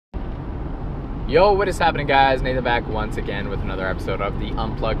Yo, what is happening, guys? Nathan back once again with another episode of the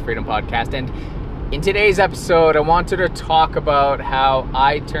Unplugged Freedom Podcast. And in today's episode, I wanted to talk about how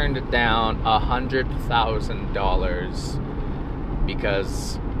I turned down $100,000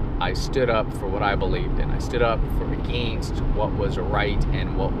 because I stood up for what I believed in. I stood up against what was right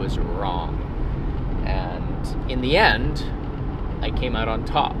and what was wrong. And in the end, I came out on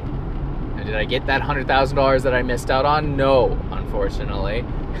top. And did I get that $100,000 that I missed out on? No, unfortunately.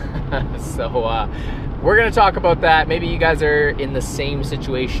 So we're going to talk about that. Maybe you guys are in the same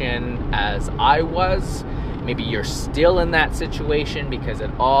situation as I was. Maybe you're still in that situation because it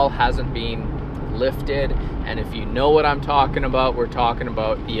all hasn't been lifted. And if you know what I'm talking about, we're talking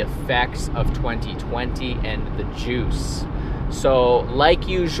about the effects of 2020 and the juice. So like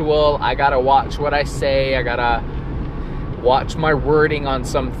usual, I got to watch what I say. I got to watch my wording on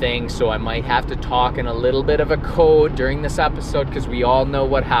some things, so I might have to talk in a little bit of a code during this episode because we all know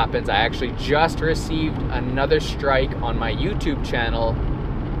what happens. I actually just received another strike on my YouTube channel,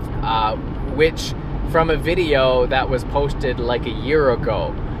 which from a video that was posted like a year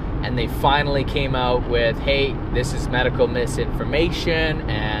ago, and they finally came out with, hey, this is medical misinformation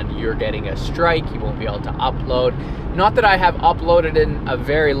and you're getting a strike, you won't be able to upload. Not that I have uploaded in a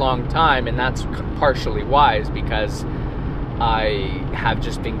very long time, and that's partially wise because I have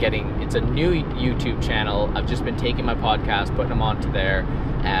just been it's a new YouTube channel. I've just been taking my podcast, putting them onto there,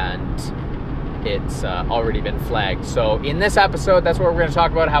 and it's already been flagged. So in this episode, that's what we're going to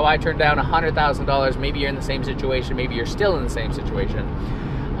talk about, how I turned down $100,000. Maybe you're in the same situation. Maybe you're still in the same situation,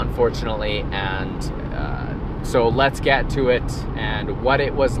 unfortunately. And so let's get to it and what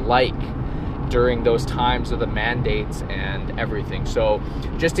it was like during those times of the mandates and everything. So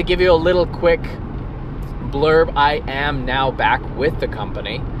just to give you a little quick blurb, I am now back with the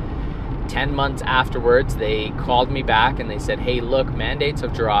company. 10 months afterwards, they called me back and they said, hey, look, mandates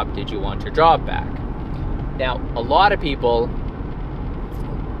have dropped. Did you want your job back? Now, a lot of people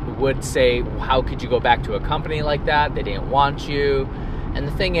would say, how could you go back to a company like that? They didn't want you. And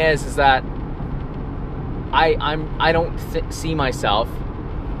the thing is that I don't see myself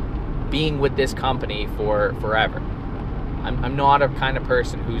being with this company for forever. I'm not a kind of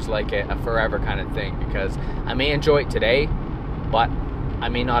person who's like a forever kind of thing, because I may enjoy it today, but I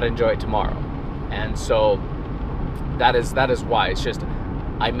may not enjoy it tomorrow. And so that is why. It's just,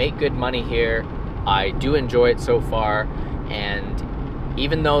 I make good money here. I do enjoy it so far. And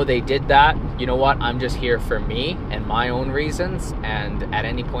even though they did that, you know what? I'm just here for me and my own reasons. And at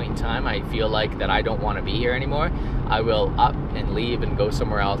any point in time, I feel like that I don't want to be here anymore, I will up and leave and go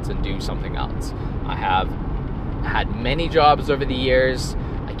somewhere else and do something else. I have had many jobs over the years.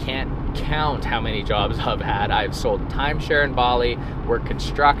 I can't count how many jobs I've had. I've sold timeshare in Bali, worked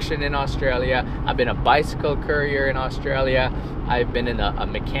construction in Australia. I've been a bicycle courier in Australia. I've been a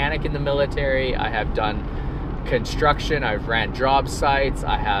mechanic in the military. I have done construction. I've ran job sites.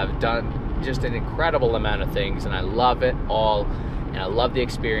 I have done just an incredible amount of things, and I love it all, and I love the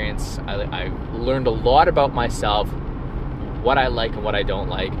experience. I learned a lot about myself, what I like and what I don't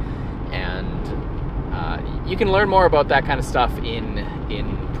like, and you can learn more about that kind of stuff in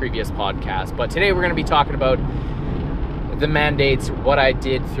previous podcasts. But today we're going to be talking about the mandates, what I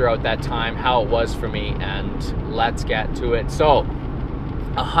did throughout that time, how it was for me, and let's get to it. So,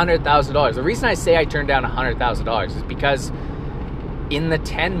 $100,000. The reason I say I turned down $100,000 is because in the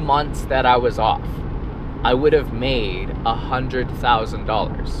 10 months that I was off, I would have made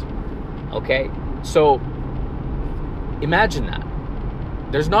 $100,000. Okay? So, imagine that.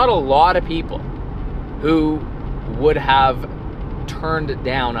 There's not a lot of people who would have turned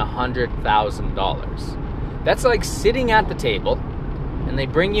down $100,000. That's like sitting at the table and they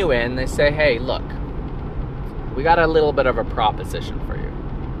bring you in, they say, hey, look, we got a little bit of a proposition for you.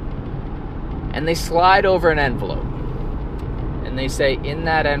 And they slide over an envelope and they say, in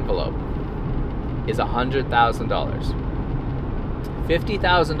that envelope is $100,000.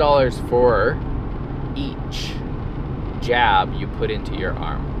 $50,000 for each jab you put into your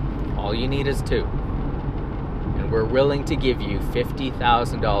arm. All you need is 2. And we're willing to give you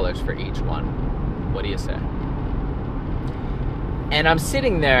 $50,000 for each one. What do you say? And I'm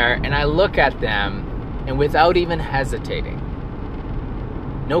sitting there and I look at them, and without even hesitating,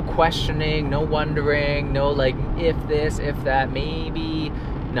 no questioning, no wondering, no like, if this, if that, maybe.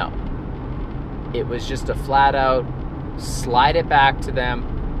 No. It was just a flat out slide it back to them,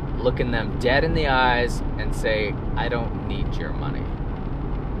 looking them dead in the eyes and say, I don't need your money.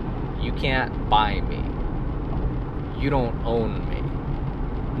 You can't buy me. You don't own me.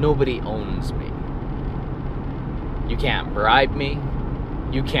 Nobody owns me. You can't bribe me.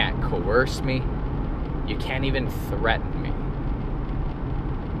 You can't coerce me. You can't even threaten me.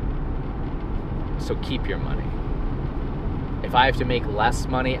 so keep your money. If I have to make less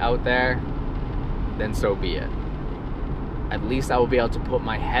money out there, then so be it. At least I will be able to put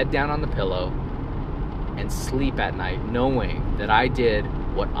my head down on the pillow and sleep at night knowing that I did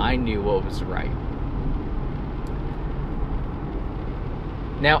what I knew what was right.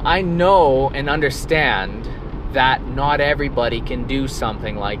 Now, I know and understand that not everybody can do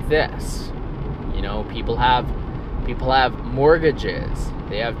something like this. You know, people have mortgages,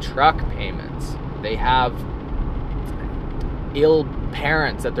 they have truck payments, they have ill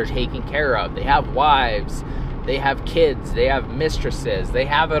parents that they're taking care of, they have wives, they have kids, they have mistresses, they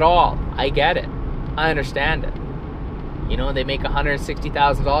have it all. I get it. I understand it. You know, they make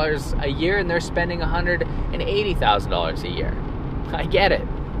 $160,000 a year and they're spending $180,000 a year. I get it.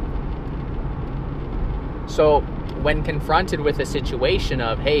 So when confronted with a situation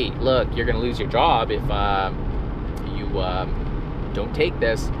of, hey, look, you're going to lose your job if you don't take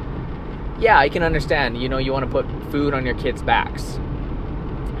this, yeah, I can understand. You know, you want to put food on your kids' backs.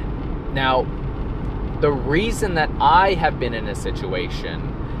 Now, the reason that I have been in a situation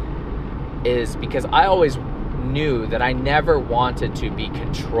is because I always knew that I never wanted to be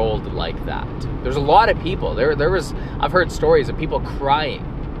controlled like that. There's a lot of people. I've heard stories of people crying.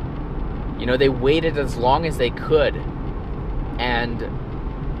 You know, they waited as long as they could. And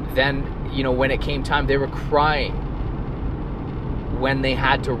then, you know, when it came time, they were crying when they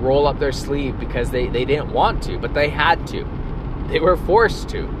had to roll up their sleeve because they didn't want to, but they had to. They were forced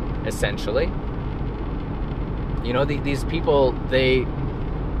to, essentially. You know, these people, they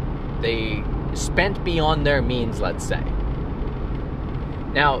spent beyond their means, let's say.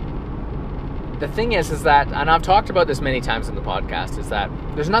 Now, the thing is that, and I've talked about this many times in the podcast, is that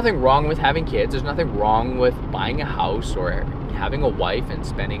there's nothing wrong with having kids. There's nothing wrong with buying a house or having a wife and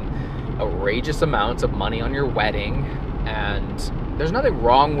spending outrageous amounts of money on your wedding. And there's nothing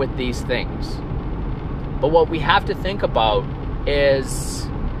wrong with these things. But what we have to think about is,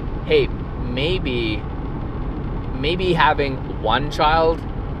 hey, maybe having one child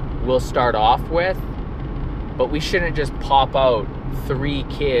we'll start off with, but we shouldn't just pop out 3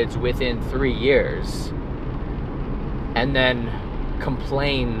 kids within 3 years and then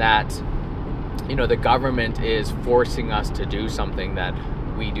complain that, you know, the government is forcing us to do something that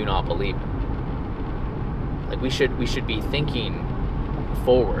we do not believe in. Like, we should be thinking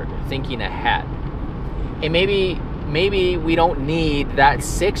forward, thinking ahead. And maybe we don't need that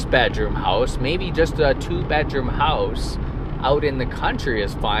 6-bedroom house. Maybe just a 2-bedroom house out in the country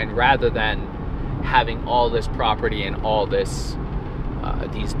is fine, rather than having all this property and all this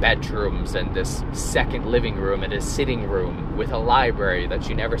these bedrooms and this second living room and a sitting room with a library that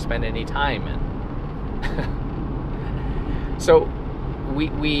you never spend any time in. So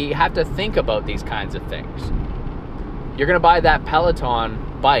we have to think about these kinds of things. You're going to buy that Peloton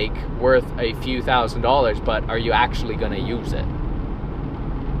bike worth a few $1,000s, but are you actually going to use it?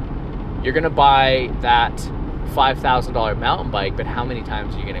 You're going to buy that $5,000 mountain bike, but how many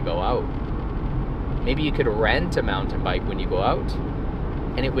times are you going to go out? Maybe you could rent a mountain bike when you go out,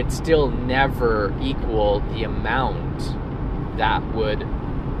 and it would still never equal the amount that would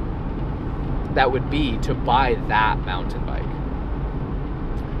be to buy that mountain bike.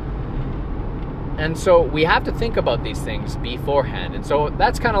 And so we have to think about these things beforehand. And so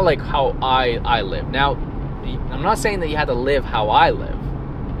that's kind of like how I live. Now, I'm not saying that you have to live how I live.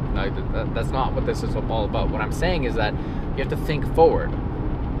 That's not what this is all about. What I'm saying is that you have to think forward.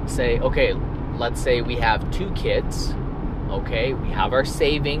 Say, okay, let's say we have 2 kids. Okay, we have our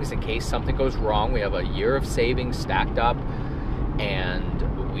savings in case something goes wrong. We have a year of savings stacked up, and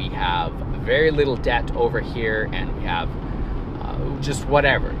we have very little debt over here, and we have just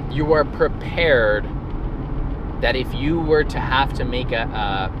whatever. You are prepared that if you were to have to make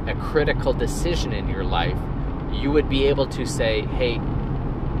a critical decision in your life, you would be able to say, hey,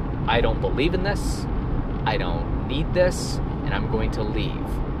 I don't believe in this, I don't need this, and I'm going to leave.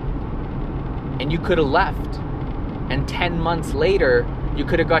 And you could have left. And 10 months later, you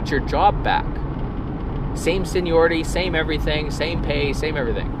could have got your job back. Same seniority, same everything, same pay, same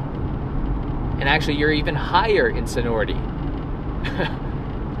everything. And actually, you're even higher in seniority.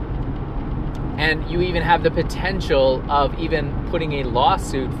 And you even have the potential of even putting a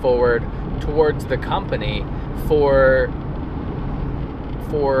lawsuit forward towards the company for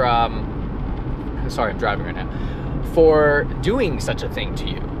sorry, I'm driving right now, for doing such a thing to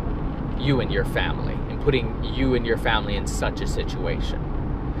you and your family, and putting you and your family in such a situation.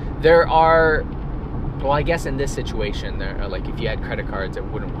 There are, well, I guess in this situation, there are, like, if you had credit cards, it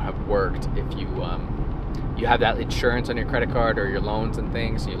wouldn't have worked if you have that insurance on your credit card or your loans and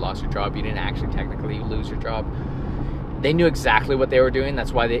things, and you lost your job. You didn't actually technically lose your job. They knew exactly what they were doing.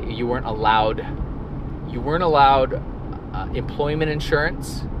 That's why you weren't allowed You weren't allowed employment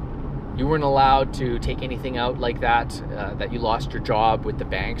insurance. You weren't allowed to take anything out like that, that you lost your job with the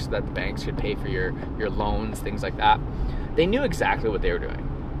banks, so that the banks could pay for your loans, things like that. They knew exactly what they were doing.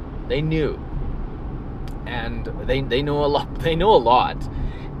 They knew. And they know a lot. They know a lot.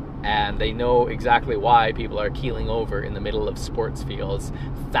 And they know exactly why people are keeling over in the middle of sports fields,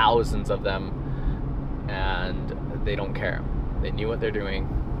 thousands of them, and they don't care. They knew what they're doing.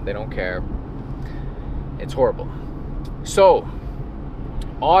 They don't care. It's horrible. So,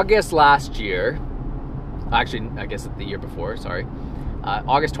 August last year, actually, I guess the year before, sorry,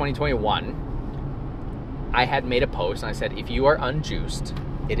 August 2021, I had made a post and I said, if you are unjuiced,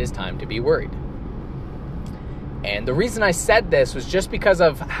 it is time to be worried. And the reason I said this was just because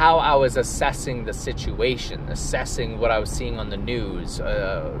of how I was assessing the situation, assessing what I was seeing on the news,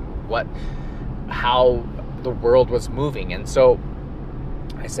 how the world was moving. And so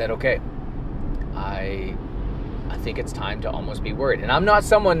I said, okay, I think it's time to almost be worried. And I'm not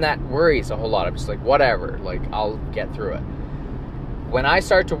someone that worries a whole lot. I'm just like, whatever, like I'll get through it. When I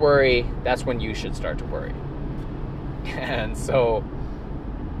start to worry, that's when you should start to worry. And so,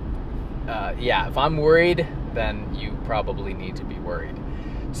 if I'm worried, then you probably need to be worried.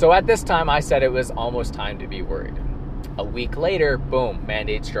 So at this time, I said it was almost time to be worried. A week later, boom,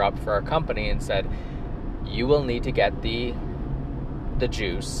 mandates dropped for our company and said, you will need to get the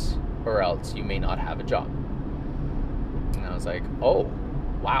juice or else you may not have a job. And I was like, oh,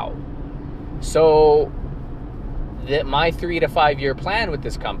 wow. So my 3 to 5 year plan with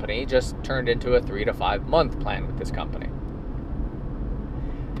this company just turned into a 3 to 5 month plan with this company.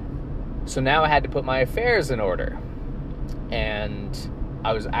 So now I had to put my affairs in order. And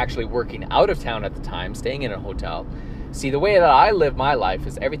I was actually working out of town at the time, staying in a hotel. See, the way that I live my life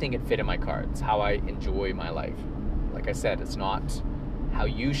is everything can fit in my car. It's how I enjoy my life. Like I said, it's not how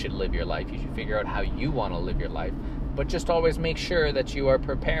you should live your life. You should figure out how you want to live your life. But just always make sure that you are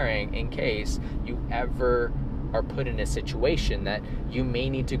preparing in case you ever are put in a situation that you may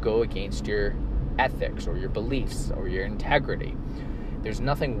need to go against your ethics or your beliefs or your integrity. There's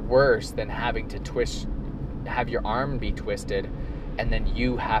nothing worse than having to have your arm be twisted, and then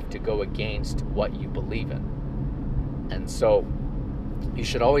you have to go against what you believe in. And so you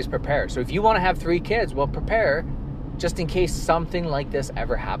should always prepare. So if you want to have 3 kids, well, prepare just in case something like this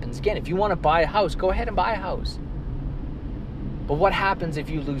ever happens again. If you want to buy a house, go ahead and buy a house. But what happens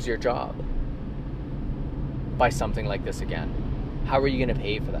if you lose your job by something like this again? How are you going to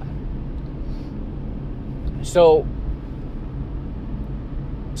pay for that? So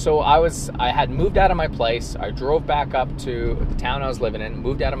I had moved out of my place. I drove back up to the town I was living in,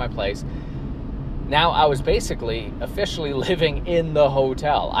 moved out of my place. Now I was basically officially living in the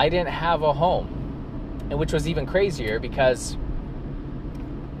hotel. I didn't have a home, and which was even crazier because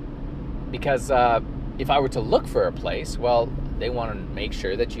if I were to look for a place, well, they want to make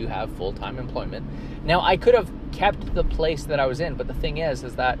sure that you have full-time employment. Now I could have kept the place that I was in, but the thing is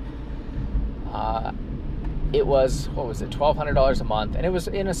that it was, $1,200 a month, and it was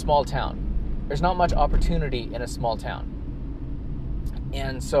in a small town. There's not much opportunity in a small town.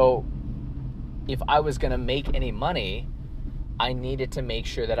 And so if I was going to make any money, I needed to make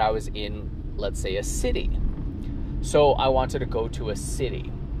sure that I was in, let's say, a city. So I wanted to go to a city,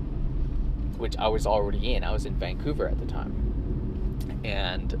 which I was already in. I was in Vancouver at the time.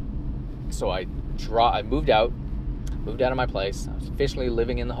 And so I moved out of my place. I was officially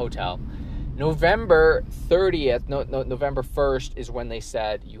living in the hotel. November 30th, November 1st is when they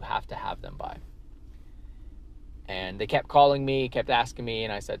said you have to have them by. And they kept calling me, kept asking me,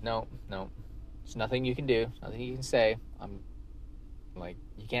 and I said, no, there's nothing you can do, nothing you can say. I'm like,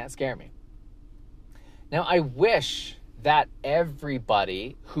 you can't scare me. Now, I wish that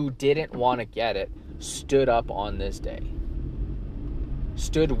everybody who didn't want to get it stood up on this day,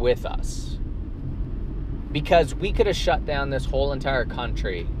 stood with us. Because we could have shut down this whole entire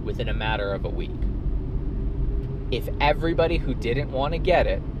country within a matter of a week. If everybody who didn't want to get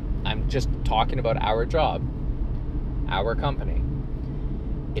it, I'm just talking about our job, our company.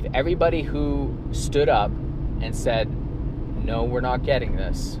 If everybody who stood up and said, no, we're not getting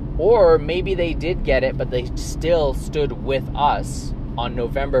this, or maybe they did get it, but they still stood with us on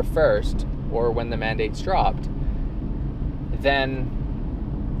November 1st, or when the mandates dropped, then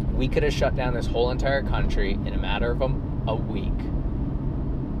we could have shut down this whole entire country in a matter of a week,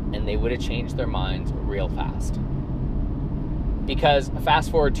 and they would have changed their minds real fast. Because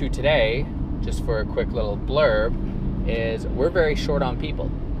fast forward to today, just for a quick little blurb, is we're very short on people.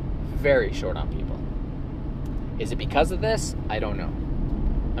 Very short on people. Is it because of this? I don't know.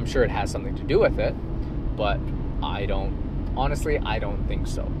 I'm sure it has something to do with it, but honestly, I don't think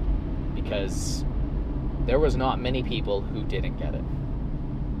so. Because there was not many people who didn't get it.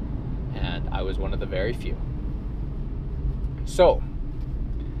 And I was one of the very few. So,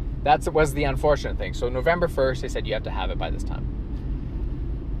 that was the unfortunate thing. So November 1st, they said you have to have it by this time.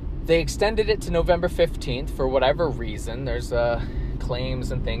 They extended it to November 15th for whatever reason. There's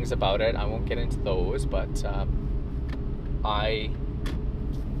claims and things about it. I won't get into those, but I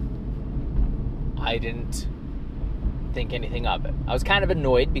didn't think anything of it. I was kind of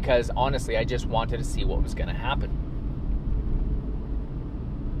annoyed because honestly, I just wanted to see what was going to happen.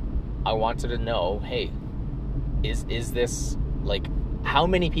 I wanted to know, hey, is this, like, how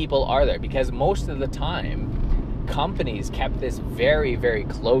many people are there? Because most of the time, companies kept this very, very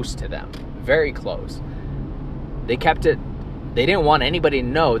close to them. Very close. They kept it, they didn't want anybody to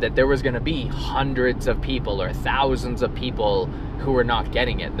know that there was going to be hundreds of people or thousands of people who were not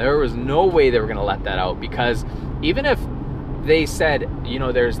getting it. There was no way they were going to let that out, because even if they said, you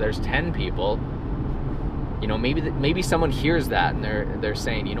know, there's 10 people, you know, maybe someone hears that and they're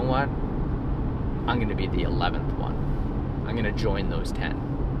saying, you know what, I'm going to be the 11th one. I'm going to join those 10.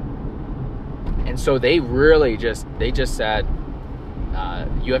 And so they just said,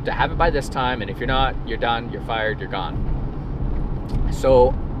 you have to have it by this time, and if you're not, you're done, you're fired, you're gone.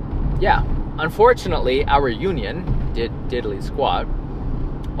 So, yeah, unfortunately, our union did diddly squat.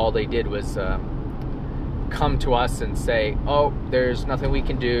 All they did was come to us and say, oh, there's nothing we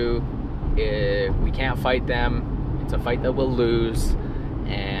can do. We can't fight them. It's a fight that we'll lose,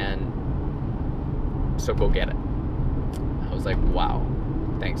 and so go get it. I was like, wow,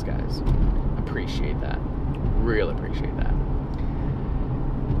 thanks guys. Appreciate that. Really appreciate that.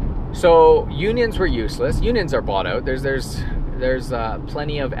 So unions were useless. Unions are bought out. There's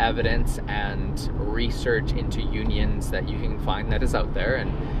plenty of evidence and research into unions that you can find that is out there,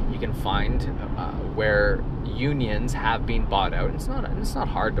 and you can find where unions have been bought out. It's not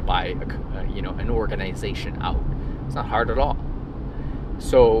hard to buy an organization out. It's not hard at all.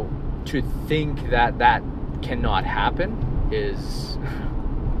 So to think that cannot happen is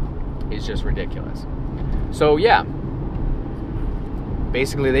just ridiculous. So yeah,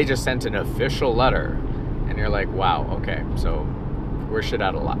 basically they just sent an official letter, and you're like, wow, okay, so we're shit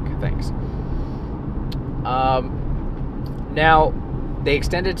out of luck. Thanks. Now they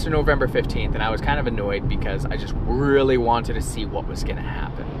extended to November 15th, and I was kind of annoyed because I just really wanted to see what was going to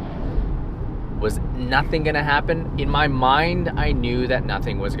happen. Was nothing going to happen? In my mind, I knew that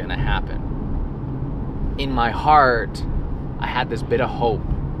nothing was going to happen. In my heart, I had this bit of hope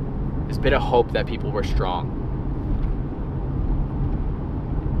that people were strong.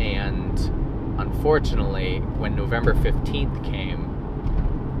 And unfortunately, when November 15th came,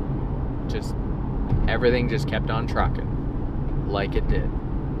 just everything just kept on trucking like it did,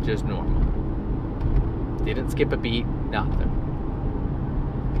 just normal. Didn't skip a beat, nothing.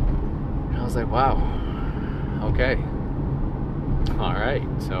 And I was like, wow, okay, all right,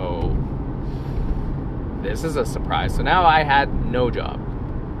 so this is a surprise. So now I had no job.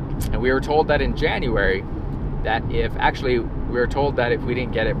 And we were told that in January, we were told that if we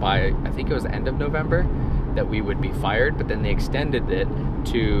didn't get it by, I think it was the end of November, that we would be fired. But then they extended it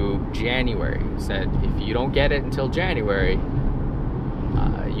to January. Said, if you don't get it until January,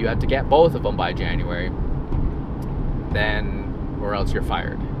 you have to get both of them by January, or else you're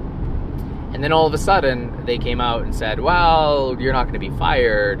fired. And then all of a sudden, they came out and said, well, you're not going to be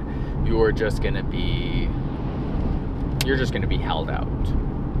fired. You're just going to be held out.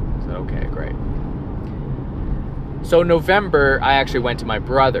 I said, okay, great. So November, I actually went to my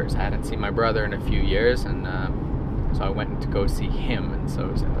brother's. I hadn't seen my brother in a few years, and so I went to go see him. And so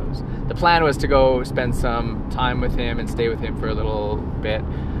the plan was to go spend some time with him and stay with him for a little bit.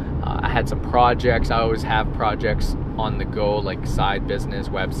 I had some projects. I always have projects on the go, like side business,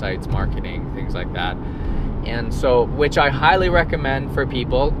 websites, marketing, things like that. And so, which I highly recommend for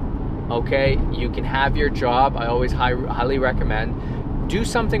people. Okay, you can have your job. I always highly recommend. Do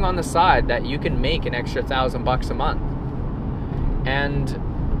something on the side that you can make an extra $1,000 a month.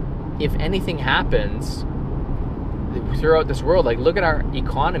 And if anything happens throughout this world, like look at our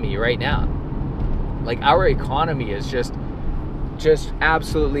economy right now. Like our economy is just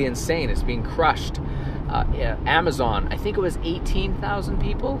absolutely insane. It's being crushed. Amazon, I think it was 18,000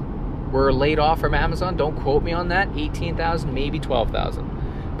 people were laid off from Amazon. Don't quote me on that. 18,000, maybe 12,000.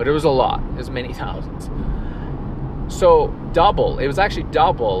 But it was a lot. It was many thousands. So it was actually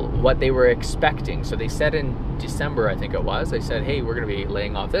double what they were expecting. So they said in December, I think it was, they said, hey, we're going to be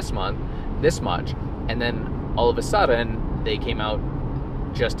laying off this month, this much. And then all of a sudden, they came out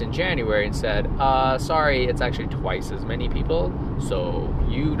just in January and said, sorry, it's actually twice as many people. So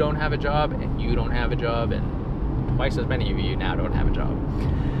you don't have a job, and you don't have a job, and twice as many of you now don't have a job.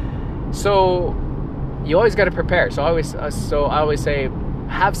 So you always got to prepare. So I always say,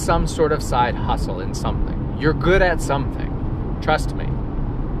 have some sort of side hustle in something. You're good at something. Trust me.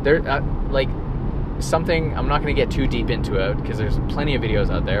 Something, I'm not going to get too deep into it because there's plenty of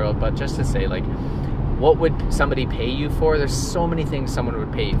videos out there, but just to say, like, what would somebody pay you for? There's so many things someone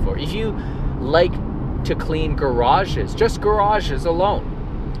would pay you for. If you like to clean garages, just garages alone.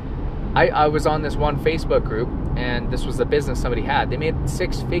 I was on this one Facebook group, and this was a business somebody had. They made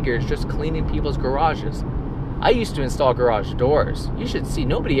 6 figures just cleaning people's garages. I used to install garage doors. You should see,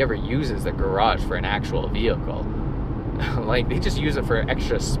 nobody ever uses the garage for an actual vehicle. Like, they just use it for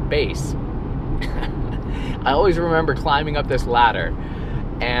extra space. I always remember climbing up this ladder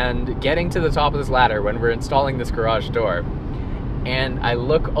and getting to the top of this ladder when we're installing this garage door, and I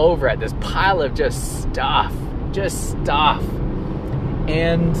look over at this pile of just stuff,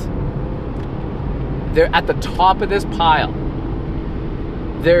 and there at the top of this pile,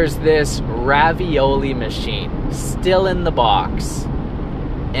 there's this ravioli machine still in the box,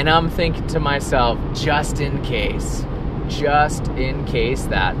 and I'm thinking to myself, just in case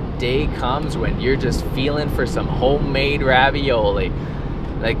that day comes when you're just feeling for some homemade ravioli.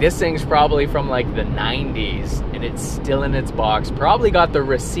 Like, this thing's probably from like the 90s and it's still in its box, probably got the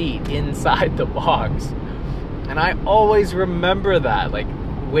receipt inside the box. And I always remember that, like,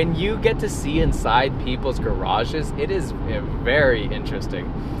 when you get to see inside people's garages, it is very interesting.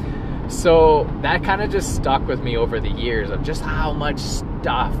 So that kind of just stuck with me over the years of just how much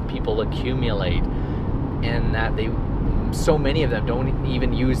stuff people accumulate, and that so many of them don't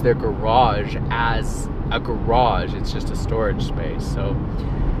even use their garage as a garage. It's just a storage space. So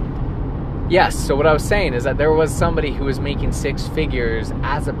yes, so what I was saying is that there was somebody who was making 6 figures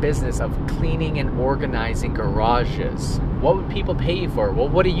as a business of cleaning and organizing garages. What would people pay you for? Well,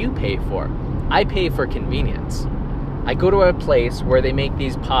 what do you pay for? I pay for convenience. I go to a place where they make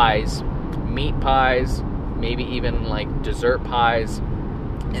these pies, meat pies, maybe even like dessert pies,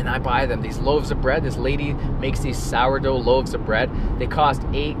 and I buy them, these loaves of bread. This lady makes these sourdough loaves of bread. They cost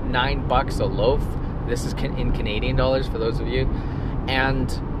 $8-9 a loaf. This is in Canadian dollars for those of you. And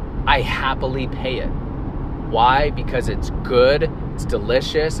I happily pay it. Why? Because it's good, it's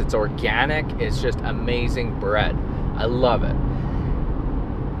delicious, it's organic, it's just amazing bread. I love it.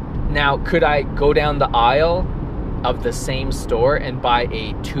 Now, could I go down the aisle of the same store and buy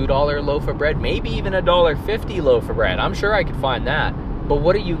a $2 loaf of bread? Maybe even a $1.50 loaf of bread. I'm sure I could find that. But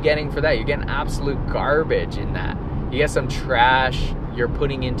what are you getting for that? You're getting absolute garbage in that. You get some trash you're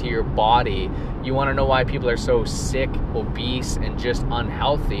putting into your body. You want to know why people are so sick, obese, and just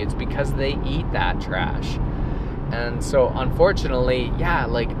unhealthy? It's because they eat that trash. And so, unfortunately, yeah,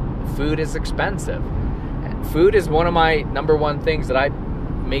 like, food is expensive. Food is one of my number one things that I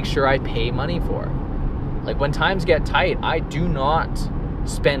make sure I pay money for. Like, when times get tight, I do not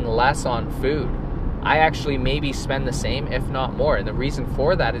spend less on food. I actually maybe spend the same, if not more. And the reason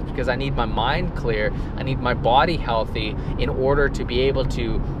for that is because I need my mind clear. I need my body healthy in order to be able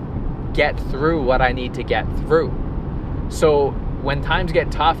to get through what I need to get through. So when times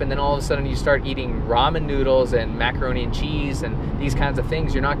get tough and then all of a sudden you start eating ramen noodles and macaroni and cheese and these kinds of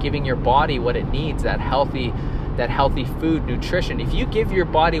things, you're not giving your body what it needs, that healthy food, nutrition. If you give your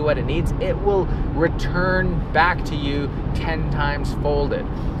body what it needs, it will return back to you 10 times folded.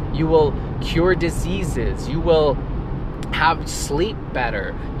 You will cure diseases. You will have sleep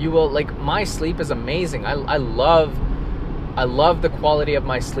better. You will, like, my sleep is amazing. I love the quality of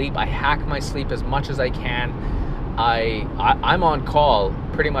my sleep. I hack my sleep as much as I can. I'm on call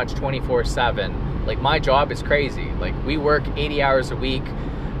pretty much 24/7. Like, my job is crazy. Like, we work 80 hours a week.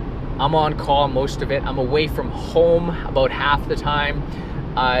 I'm on call most of it. I'm away from home about half the time.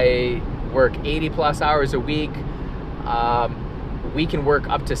 I work 80 plus hours a week. We can work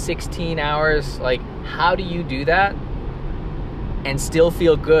up to 16 hours. Like, how do you do that and still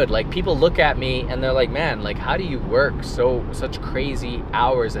feel good? Like, people look at me and they're like, man, like, how do you work such crazy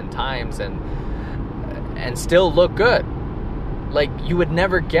hours and times and still look good? Like, you would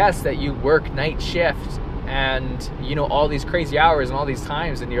never guess that you work night shift and, you know, all these crazy hours and all these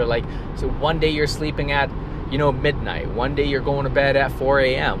times, and you're like, so one day you're sleeping at, you know, midnight, one day you're going to bed at 4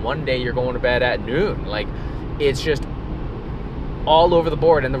 a.m., one day you're going to bed at noon. Like, it's just all over the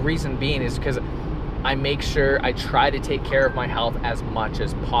board. And the reason being is because I make sure I try to take care of my health as much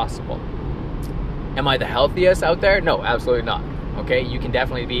as possible. Am I the healthiest out there? No, absolutely not. Okay, you can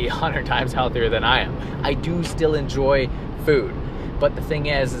definitely be 100 times healthier than I am. I do still enjoy food, but the thing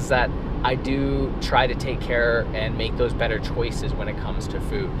is that I do try to take care and make those better choices when it comes to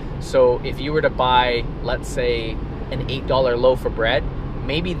food. So if you were to buy, let's say, an $8 loaf of bread,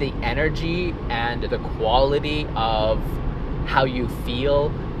 maybe the energy and the quality of how you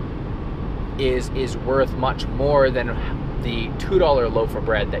feel is worth much more than the $2 loaf of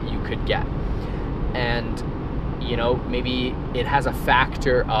bread that you could get. And maybe it has a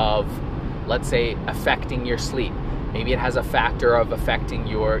factor of, let's say, affecting your sleep. Maybe it has a factor of affecting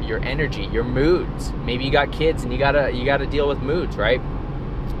your energy, your moods. Maybe you got kids and you gotta deal with moods, right?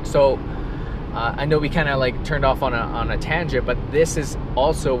 So I know we kind of like turned off on a tangent, but this is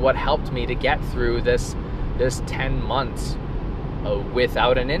also what helped me to get through this 10 months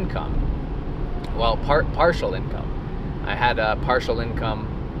without an income. Well, partial income. I had a partial income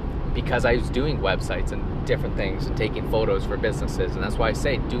because I was doing websites and different things and taking photos for businesses. And that's why I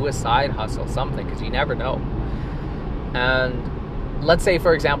say do a side hustle, something, because you never know. And let's say,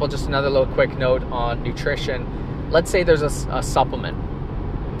 for example, just another little quick note on nutrition. Let's say there's a supplement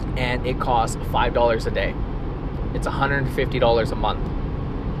and it costs $5 a day. It's $150 a month.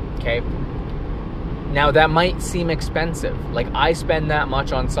 Okay. Now that might seem expensive. Like, I spend that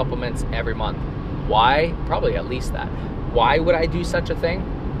much on supplements every month. Why? Probably at least that. Why would I do such a thing?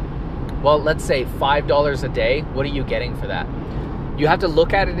 Well, let's say $5 a day. What are you getting for that? You have to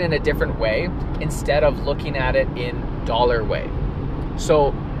look at it in a different way instead of looking at it in dollar way.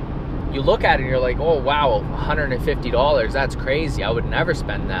 So you look at it and you're like, oh wow, $150, that's crazy. I would never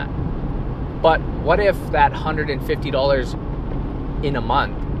spend that. But what if that $150 in a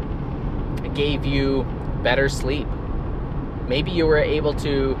month gave you better sleep? Maybe you were able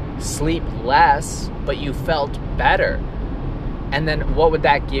to sleep less, but you felt better. And then what would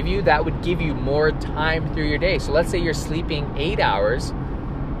that give you? That would give you more time through your day. So let's say you're sleeping 8 hours,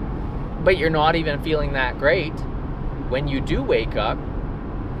 but you're not even feeling that great when you do wake up.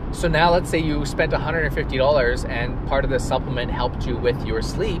 So now let's say you spent $150 and part of the supplement helped you with your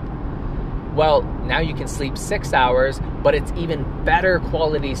sleep. Well, now you can sleep 6 hours, but it's even better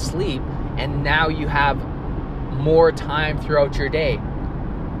quality sleep. And now you have more time throughout your day.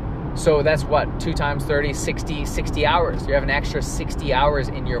 So that's what, 2 times 30, 60 hours. You have an extra 60 hours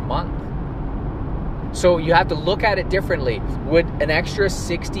in your month. So you have to look at it differently. Would an extra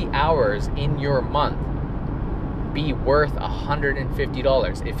 60 hours in your month be worth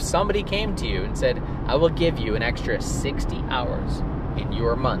 $150? If somebody came to you and said, I will give you an extra 60 hours in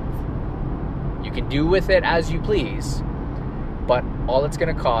your month, you can do with it as you please, but all it's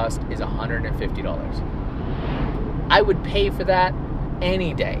going to cost is $150. I would pay for that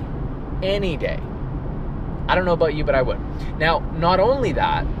any day. Any day. I don't know about you, but I would. Now, not only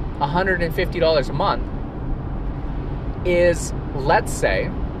that, $150 a month is, let's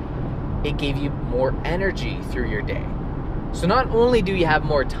say, it gave you more energy through your day. So not only do you have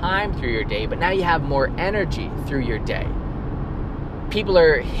more time through your day, but now you have more energy through your day. People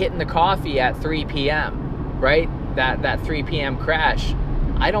are hitting the coffee at 3 p.m., right? That 3 p.m. crash.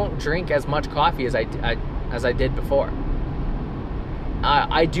 I don't drink as much coffee as I did before.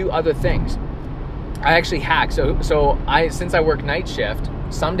 I do other things. I actually hack. So since I work night shift,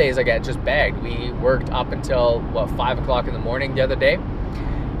 some days I get just bagged. We worked up until 5 o'clock in the morning the other day.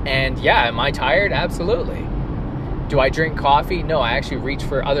 And yeah, am I tired? Absolutely. Do I drink coffee? No, I actually reach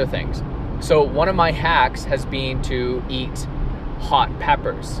for other things. So one of my hacks has been to eat hot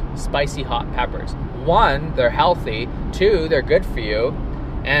peppers, spicy hot peppers. 1, they're healthy. 2, they're good for you.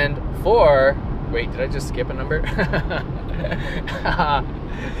 And 4, wait, did I just skip a number?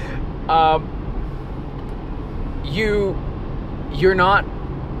 You're not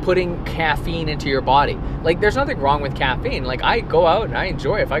putting caffeine into your body. Like, there's nothing wrong with caffeine. Like, I go out and I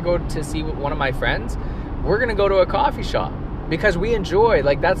enjoy it. If I go to see one of my friends, we're gonna go to a coffee shop because we enjoy,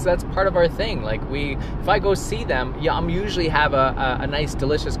 like, that's part of our thing. Like, if I go see them, yeah, I'm usually have a nice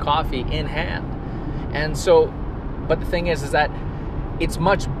delicious coffee in hand. And so, but the thing is that it's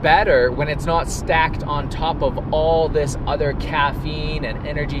much better when it's not stacked on top of all this other caffeine and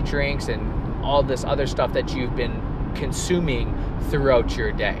energy drinks and all this other stuff that you've been consuming throughout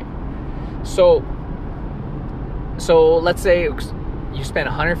your day. So let's say you spend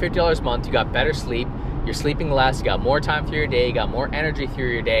 $150 a month, you got better sleep, you're sleeping less, you got more time through your day, you got more energy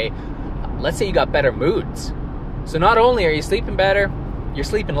through your day. Let's say you got better moods. So not only are you sleeping better, you're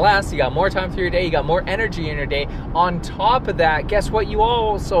sleeping less, you got more time through your day, you got more energy in your day. On top of that, guess what you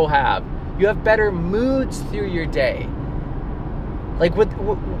also have? You have better moods through your day. Like, with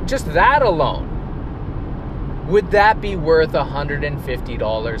just that alone, would that be worth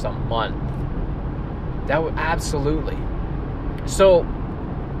 $150 a month? That would absolutely. So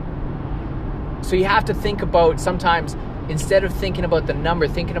you have to think about, sometimes instead of thinking about the number,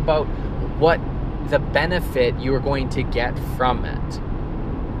 thinking about what the benefit you are going to get from it.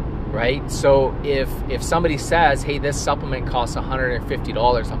 Right? So if somebody says, hey, this supplement costs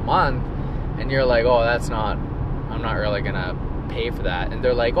 $150 a month, and you're like, oh, I'm not really gonna pay for that. And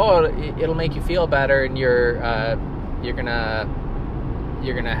they're like, oh, it'll make you feel better, and you're gonna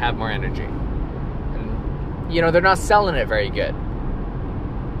have more energy. And they're not selling it very good.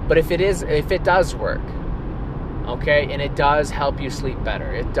 But if it does work, okay, and it does help you sleep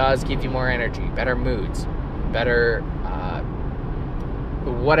better, it does give you more energy, better moods, better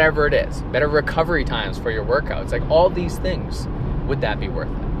whatever it is, better recovery times for your workouts, like all these things, would that be worth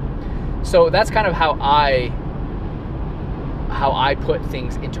it? So that's kind of how I put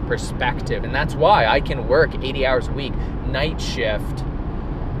things into perspective, and that's why I can work 80 hours a week, night shift,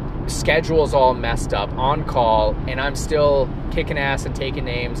 schedule's all messed up, on call, and I'm still kicking ass and taking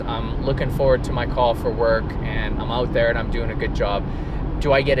names. I'm looking forward to my call for work, and I'm out there and I'm doing a good job.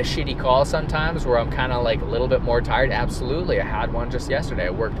 Do I get a shitty call sometimes where I'm kind of like a little bit more tired? Absolutely. I had one just yesterday.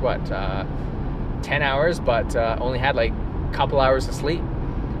 I worked 10 hours, but only had like a couple hours of sleep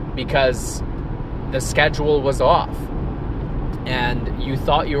because the schedule was off, and you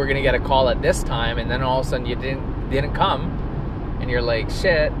thought you were going to get a call at this time, and then all of a sudden you didn't come. And you're like,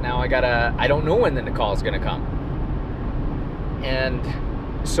 shit, now I don't know when the call is going to come. And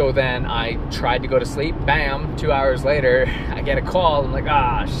so then I tried to go to sleep. Bam, 2 hours later, I get a call. I'm like,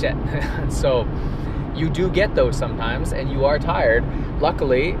 shit. And so you do get those sometimes, and you are tired.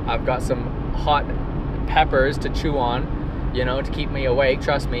 Luckily, I've got some hot peppers to chew on, to keep me awake.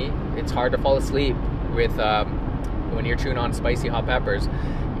 Trust me, it's hard to fall asleep with when you're chewing on spicy hot peppers.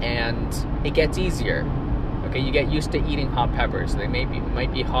 And it gets easier. Okay, you get used to eating hot peppers. They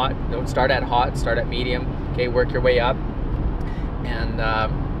might be hot. Don't start at hot. Start at medium. Okay, work your way up, and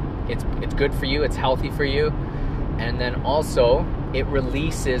it's good for you. It's healthy for you, and then also it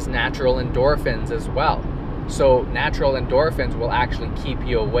releases natural endorphins as well. So natural endorphins will actually keep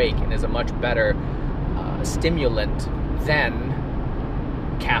you awake and is a much better stimulant than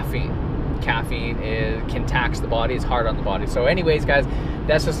caffeine. Caffeine can tax the body. It's hard on the body. So, anyways, guys,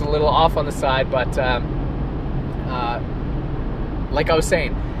 that's just a little off on the side, but. Like I was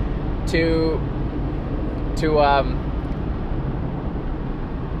saying, to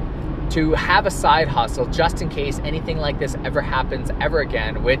have a side hustle just in case anything like this ever happens ever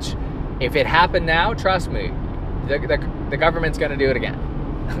again, which if it happened now, trust me, the government's going to do it again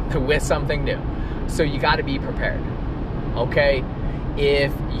with something new. So you got to be prepared. Okay?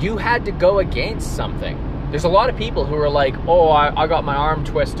 If you had to go against something, there's a lot of people who are like, oh, I got my arm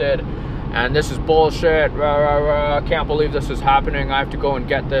twisted, and this is bullshit. I can't believe this is happening. I have to go and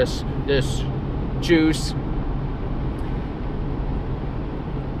get this juice.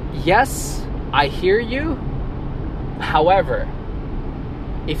 Yes, I hear you. However,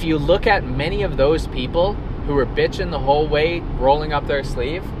 if you look at many of those people who were bitching the whole way, rolling up their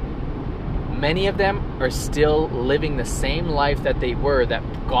sleeve, many of them are still living the same life that they were, that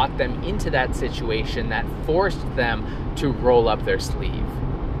got them into that situation, that forced them to roll up their sleeve.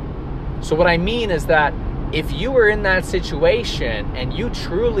 So what I mean is that if you were in that situation and you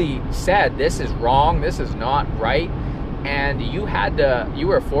truly said, this is wrong, this is not right, and you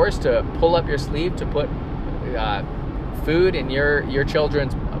were forced to pull up your sleeve to put food in your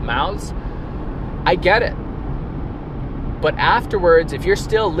children's mouths, I get it. But afterwards, if you're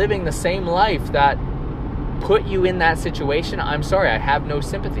still living the same life that put you in that situation, I'm sorry, I have no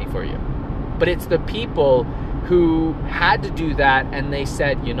sympathy for you. But it's the people who had to do that, and they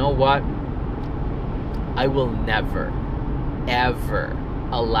said, you know what? I will never, ever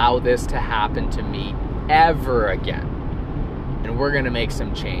allow this to happen to me ever again. And we're going to make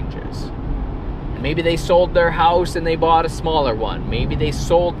some changes. And maybe they sold their house and they bought a smaller one. Maybe they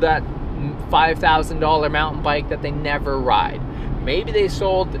sold that $5,000 mountain bike that they never ride. Maybe they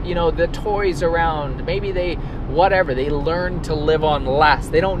sold, the toys around. Maybe they learned to live on less.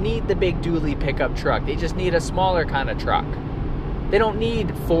 They don't need the big dually pickup truck. They just need a smaller kind of truck. They don't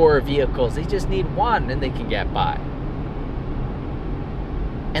need 4 vehicles. They just need one, and they can get by.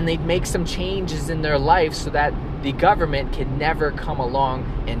 And they make some changes in their life so that the government can never come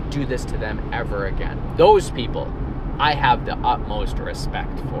along and do this to them ever again. Those people, I have the utmost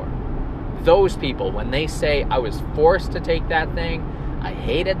respect for. Those people, when they say, I was forced to take that thing, I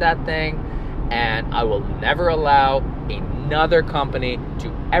hated that thing, and I will never allow another company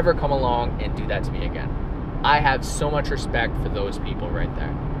to ever come along and do that to me again. I have so much respect for those people right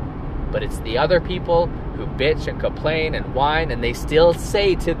there. But it's the other people who bitch and complain and whine, and they still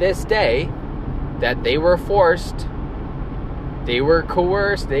say to this day that they were forced, they were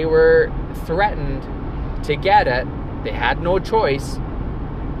coerced, they were threatened to get it. They had no choice.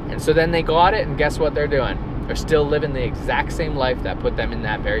 And so then they got it, and guess what they're doing? They're still living the exact same life that put them in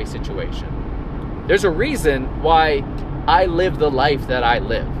that very situation. There's a reason why I live the life that I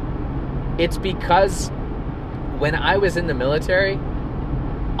live. It's because when I was in the military,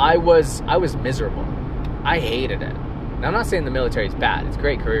 I was miserable. I hated it. Now, I'm not saying the military is bad. It's a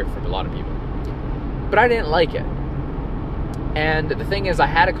great career for a lot of people. But I didn't like it. And the thing is, I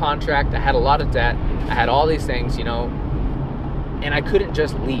had a contract, I had a lot of debt, I had all these things, you know, and I couldn't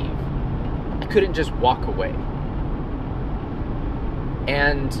just leave. I couldn't just walk away.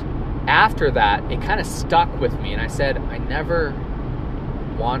 And after that, it kind of stuck with me, and I said, I never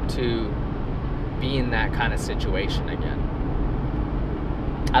want to be in that kind of situation again.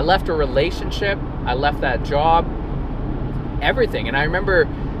 I left a relationship, I left that job, everything. And I remember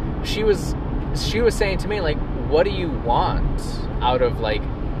she was saying to me, like, what do you want out of like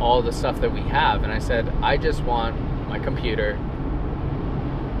all the stuff that we have? And I said, I just want my computer,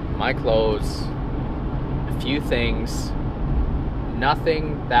 my clothes, a few things,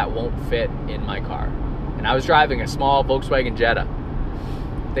 nothing that won't fit in my car. And I was driving a small Volkswagen Jetta,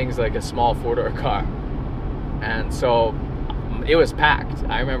 things like a small 4-door car. And so it was packed.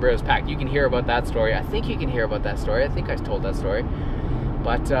 I remember it was packed. You can hear about that story. I think you can hear about that story. I think I told that story.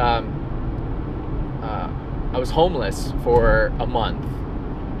 But I was homeless for a month,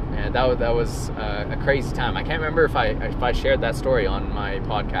 and that was a crazy time. I can't remember if I shared that story on my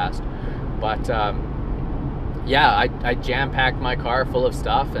podcast, but yeah, I jam-packed my car full of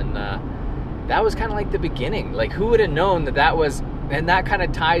stuff, and that was kind of like the beginning. Like, who would have known that was, and that kind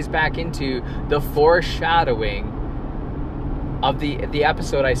of ties back into the foreshadowing of the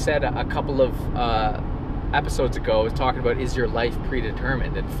episode I said a couple of episodes ago. I was talking about, is your life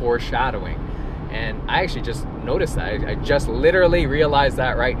predetermined, and foreshadowing. And I actually just noticed that. I just literally realized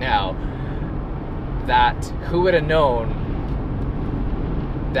that right now. That who would have known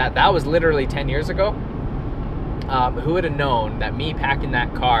that was literally 10 years ago? Who would have known that me packing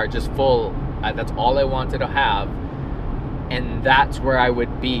that car just full, that's all I wanted to have, and that's where I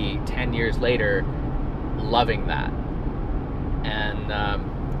would be 10 years later, loving that. And I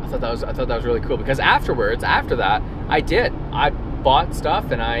thought that was really cool, because after that, I bought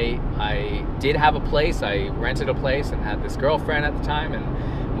stuff, and I did have a place. I rented a place and had this girlfriend at the time,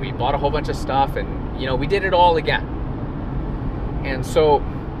 and we bought a whole bunch of stuff, and you know, we did it all again. And so,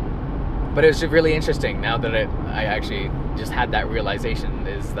 but it was really interesting now that I actually just had that realization,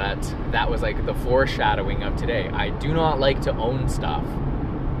 is that was like the foreshadowing of today. I do not like to own stuff.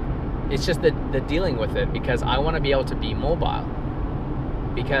 It's just the dealing with it, because I want to be able to be mobile,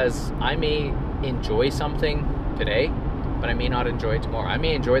 because I may enjoy something today, but I may not enjoy it tomorrow. I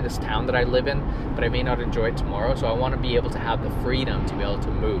may enjoy this town that I live in, but I may not enjoy it tomorrow. So I want to be able to have the freedom to be able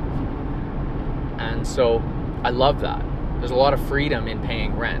to move. And so I love that. There's a lot of freedom in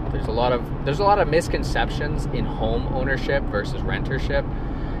paying rent. There's a lot of misconceptions in home ownership versus rentership,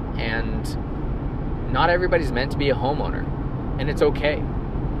 and not everybody's meant to be a homeowner, and it's okay.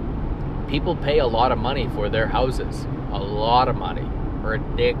 People pay a lot of money for their houses, a lot of money.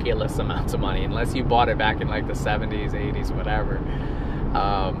 Ridiculous amounts of money, unless you bought it back in like the 70s, 80s, whatever.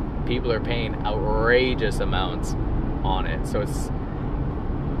 People are paying outrageous amounts on it. So it's,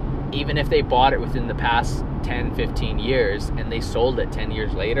 even if they bought it within the past 10, 15 years and they sold it 10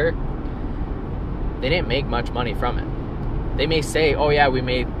 years later, they didn't make much money from it. They may say, oh yeah, we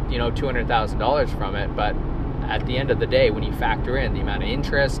made, $200,000 from it, but at the end of the day, when you factor in the amount of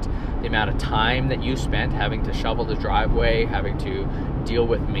interest, the amount of time that you spent having to shovel the driveway, having to deal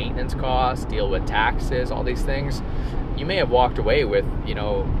with maintenance costs, deal with taxes, all these things, you may have walked away with,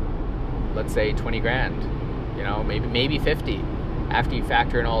 let's say 20 grand, maybe 50, after you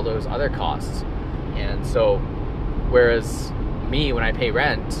factor in all those other costs. And so, whereas me, when I pay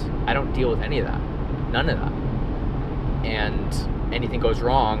rent, I don't deal with any of that, none of that. And anything goes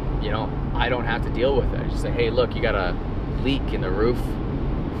wrong, I don't have to deal with it. I just say, hey, look, you got a leak in the roof.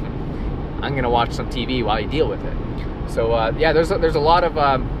 I'm going to watch some TV while you deal with it. So, yeah, there's a lot of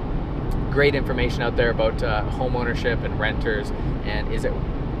great information out there about home ownership and renters, and is it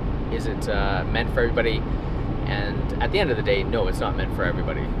meant for everybody? And at the end of the day, no, it's not meant for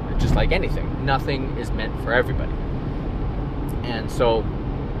everybody. Just like anything, nothing is meant for everybody. And so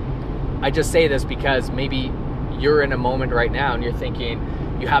I just say this because maybe you're in a moment right now and you're thinking,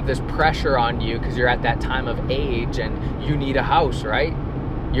 you have this pressure on you because you're at that time of age and you need a house, right?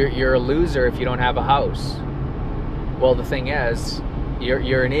 You're a loser if you don't have a house. Well, the thing is,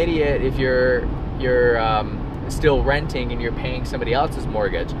 you're an idiot if you're still renting and you're paying somebody else's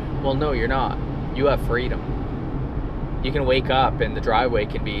mortgage. Well, no, you're not. You have freedom. You can wake up and the driveway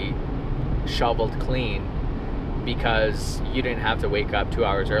can be shoveled clean because you didn't have to wake up 2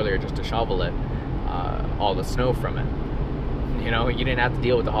 hours earlier just to shovel it, all the snow from it. You didn't have to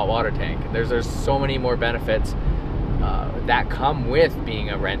deal with the hot water tank. There's so many more benefits that come with being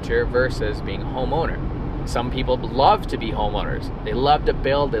a renter versus being a homeowner. Some people love to be homeowners. They love to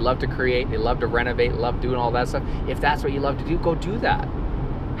build, they love to create, they love to renovate, love doing all that stuff. If that's what you love to do, go do that.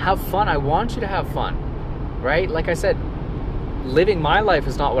 Have fun. I want you to have fun, right? Like I said, living my life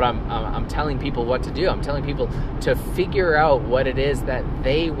is not what I'm telling people what to do. I'm telling people to figure out what it is that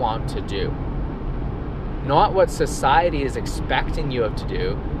they want to do, not what society is expecting you to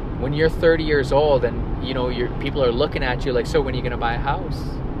do. When you're 30 years old and people are looking at you like, so when are you going to buy a house?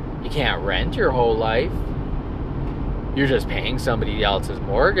 You can't rent your whole life. You're just paying somebody else's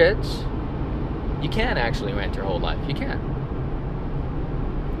mortgage. You can't actually rent your whole life. You can't.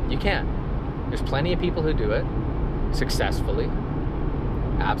 You can't. There's plenty of people who do it successfully.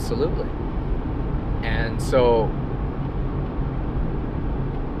 Absolutely. And so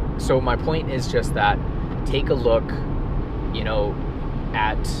my point is just that take a look,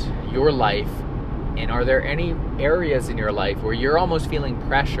 at your life, and are there any areas in your life where you're almost feeling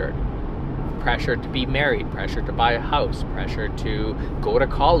pressured to be married, pressured to buy a house, pressured to go to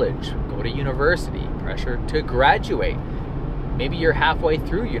college, go to university, pressured to graduate. Maybe you're halfway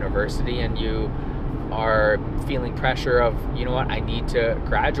through university and you are feeling pressure of, I need to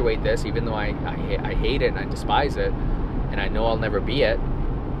graduate this, even though I hate it and I despise it, and I know I'll never be it,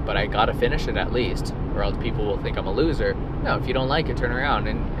 but I gotta finish it at least, or else people will think I'm a loser. No, if you don't like it, turn around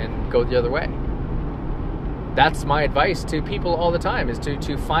and go the other way. That's my advice to people all the time, is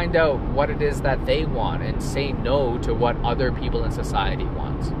to find out what it is that they want and say no to what other people in society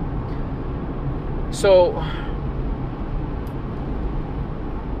want. So,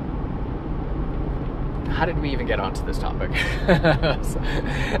 how did we even get onto this topic? So,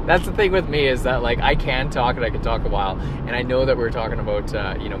 that's the thing with me, is that I can talk and I can talk a while, and I know that we're talking about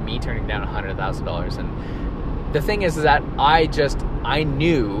me turning down $100,000, and the thing is that I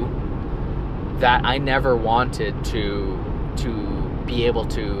knew that I never wanted to be able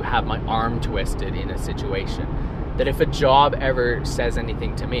to have my arm twisted in a situation. That if a job ever says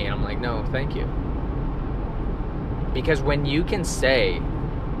anything to me, I'm like, no, thank you. Because when you can say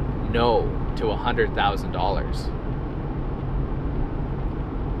no to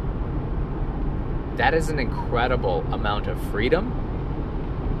 $100,000, that is an incredible amount of freedom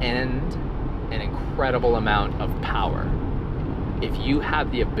and an incredible amount of power. If you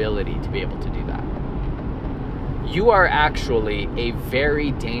have the ability to be able to do that, you are actually a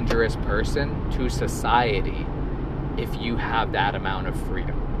very dangerous person to society if you have that amount of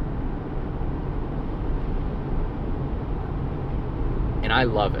freedom. And I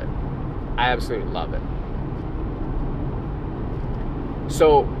love it. I absolutely love it.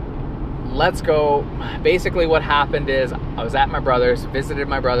 So let's go. Basically what happened is I was at my brother's, visited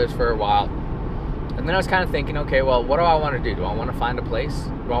my brother's for a while. And then I was kind of thinking, okay, well, what do I want to do? Do I want to find a place?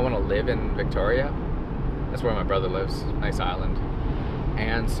 Do I want to live in Victoria? That's where my brother lives. Nice island.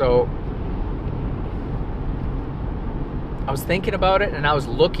 And so I was thinking about it, and I was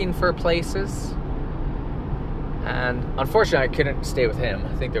looking for places. And unfortunately, I couldn't stay with him.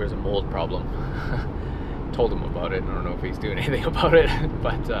 I think there was a mold problem. Told him about it. I don't know if he's doing anything about it,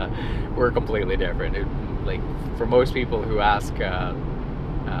 but we're completely different. For most people who ask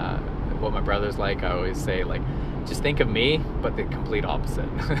what my brother's like, I always say, just think of me, but the complete opposite.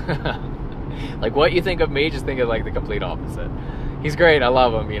 What you think of me, just think of the complete opposite. He's great. I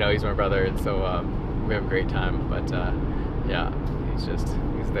love him. He's my brother, and so we have a great time. But yeah, he's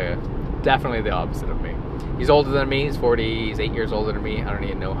definitely the opposite of me. He's older than me. He's 40. He's 8 years older than me. I don't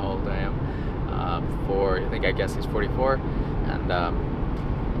even know how old I am. I guess he's 44. And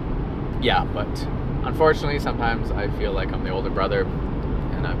yeah, but unfortunately, sometimes I feel like I'm the older brother,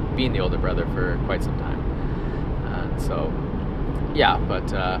 and I've been the older brother for quite some time. So yeah, but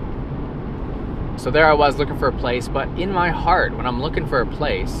so there I was looking for a place, but in my heart, when I'm looking for a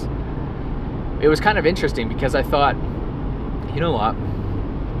place, it was kind of interesting because I thought, you know what?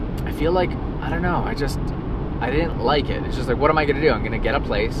 I feel like, I don't know, I didn't like it. It's just what am I going to do? I'm going to get a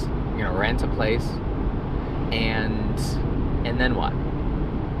place, I'm going to rent a place, and then what?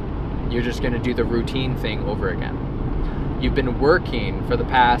 You're just going to do the routine thing over again. You've been working for the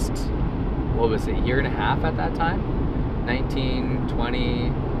past, year and a half at that time? 19,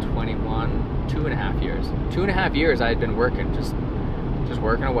 20, 21, 2.5 years. 2.5 years I had been working, just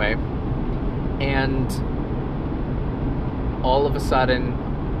working away. And all of a sudden,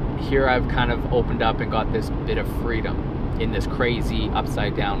 here I've kind of opened up and got this bit of freedom in this crazy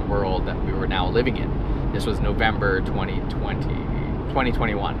upside down world that we were now living in. This was November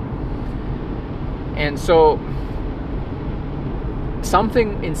 2021. And so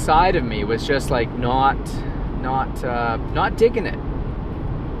something inside of me was just not digging it.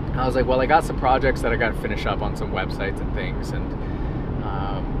 I was like, well, I got some projects that I got to finish up on some websites and things, and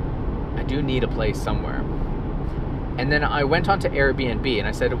I do need a place somewhere. And then I went on to Airbnb and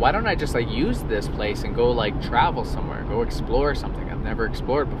I said, why don't I just like use this place and go like travel somewhere, go explore something I've never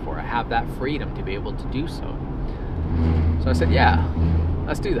explored before. I have that freedom to be able to do so. So I said, yeah,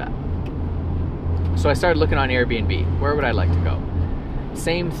 let's do that. So I started looking on Airbnb. Where would I like to go?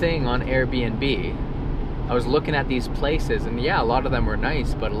 Same thing on Airbnb. I was looking at these places, and yeah, a lot of them were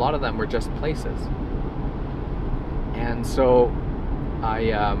nice, but a lot of them were just places. And so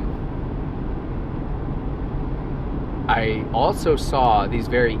I also saw these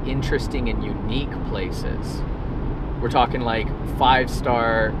very interesting and unique places. We're talking like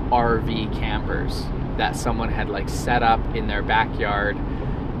 5-star RV campers that someone had like set up in their backyard,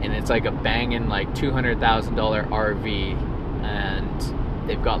 and it's like a banging like $200,000 RV, and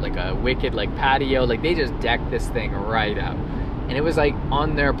they've got like a wicked like patio, like they just decked this thing right out, and it was like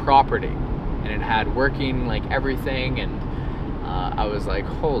on their property, and it had working like everything, and I was like,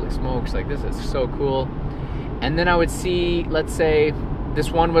 holy smokes, like this is so cool. And then I would see, let's say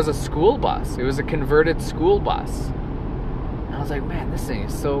this one was a school bus. It was a converted school bus. And I was like, man, this thing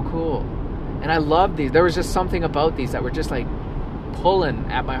is so cool. And I love these. There was just something about these that were just like pulling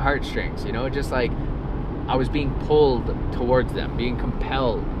at my heartstrings, you know, just like I was being pulled towards them, being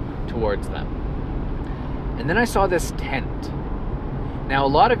compelled towards them. And then I saw this tent. Now, a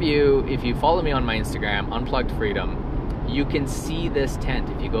lot of you, if you follow me on my Instagram, Unplugged Freedom, you can see this tent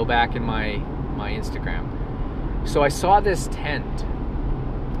if you go back in my Instagram. So I saw this tent,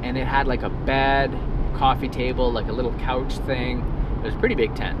 and it had like a bed, coffee table, like a little couch thing. It was a pretty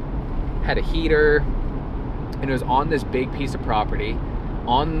big tent. Had a heater, and it was on this big piece of property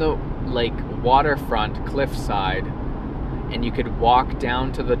on the like waterfront cliffside, and you could walk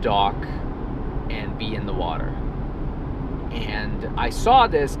down to the dock and be in the water. And I saw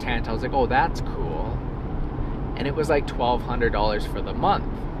this tent, I was like, oh, that's cool. And it was like $1,200 for the month,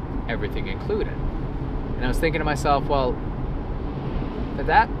 everything included. And I was thinking to myself, well,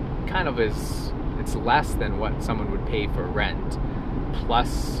 that kind of is, it's less than what someone would pay for rent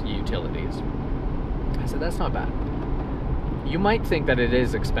plus utilities. I said, that's not bad. You might think that it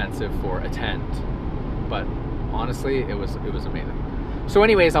is expensive for a tent, but honestly, it was amazing. So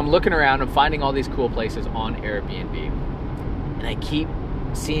anyways, I'm looking around, I'm finding all these cool places on Airbnb, and I keep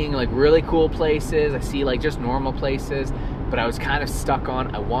seeing like really cool places. I see like just normal places, but I was kind of stuck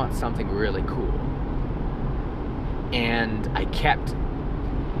on, I want something really cool. And I kept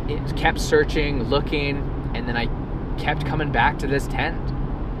searching, looking, and then I kept coming back to this tent.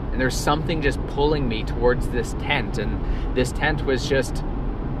 And there's something just pulling me towards this tent. And this tent was just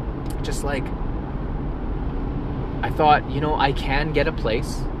like, I thought, you know, I can get a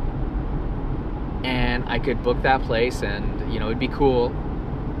place, and I could book that place, and, you know, it'd be cool.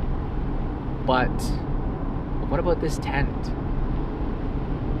 But what about this tent?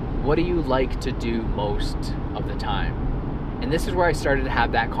 What do you like to do most of the time? And this is where I started to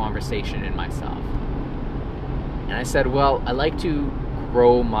have that conversation in myself. And I said, well, I like to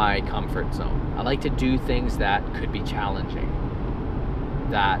grow my comfort zone. I like to do things that could be challenging.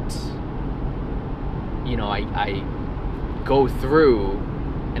 That, you know, I go through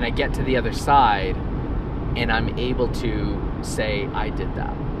and I get to the other side and I'm able to say, I did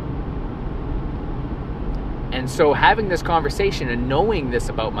that. And so having this conversation and knowing this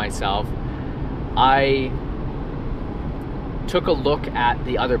about myself, I took a look at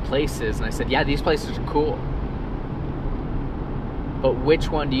the other places and I said, yeah, these places are cool. But which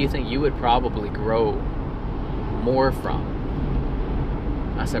one do you think you would probably grow more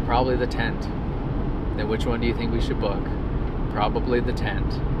from? I said, probably the tent. Then which one do you think we should book? Probably the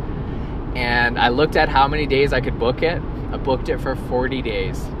tent. And I looked at how many days I could book it. I booked it for 40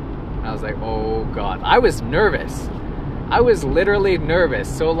 days. I was like, oh God. I was nervous. I was literally nervous.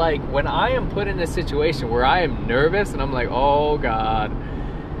 So like when I am put in a situation where I am nervous and I'm like, oh God,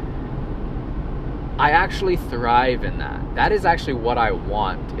 I actually thrive in that. That is actually what I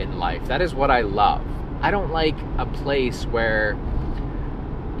want in life. That is what I love. I don't like a place where,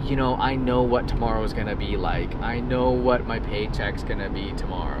 you know, I know what tomorrow is going to be like. I know what my paycheck's going to be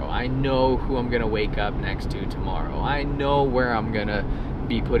tomorrow. I know who I'm going to wake up next to tomorrow. I know where I'm going to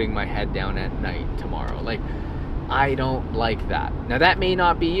be putting my head down at night tomorrow. Like, I don't like that. Now, that may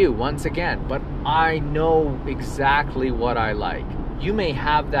not be you, once again, but I know exactly what I like. You may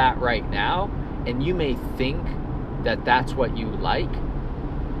have that right now, and you may think that that's what you like,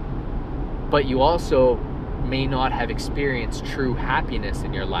 but you also may not have experienced true happiness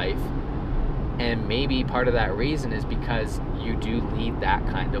in your life. And maybe part of that reason is because you do lead that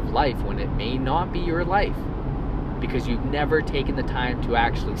kind of life when it may not be your life, because you've never taken the time to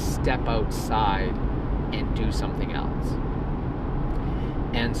actually step outside and do something else.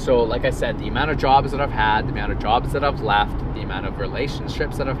 And so, like I said, the amount of jobs that I've had, the amount of jobs that I've left, the amount of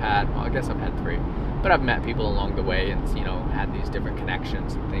relationships that I've had, well, I guess I've had 3, but I've met people along the way and, you know, had these different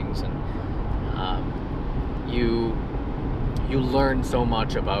connections and things. And you learn so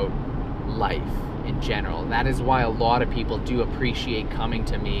much about life in general. And that is why a lot of people do appreciate coming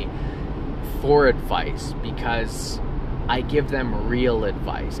to me for advice, because I give them real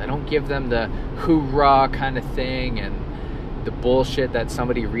advice. I don't give them the hoorah kind of thing and the bullshit that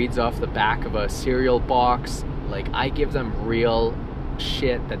somebody reads off the back of a cereal box. Like, I give them real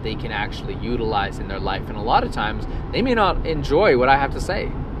shit that they can actually utilize in their life. And a lot of times they may not enjoy what I have to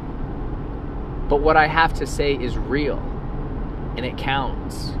say, but what I have to say is real and it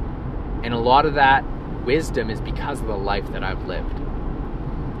counts. And a lot of that wisdom is because of the life that I've lived.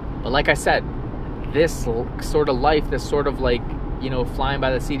 But like I said, this sort of life, this sort of, like, you know, flying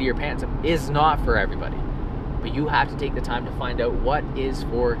by the seat of your pants is not for everybody. But you have to take the time to find out what is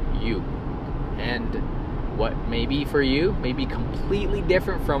for you. And what may be for you may be completely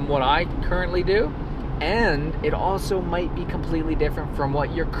different from what I currently do. And it also might be completely different from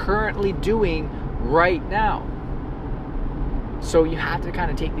what you're currently doing right now. So you have to kind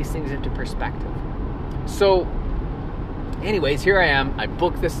of take these things into perspective. So anyways, here I am. I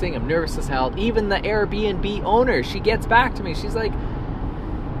booked this thing. I'm nervous as hell. Even the Airbnb owner, she gets back to me. She's like,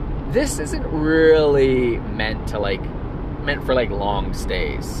 this isn't really meant for like long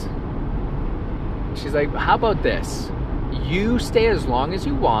stays. She's like, how about this? You stay as long as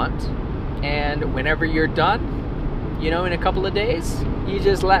you want, and whenever you're done, you know, in a couple of days, you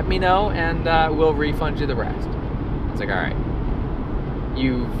just let me know and we'll refund you the rest. It's like, all right,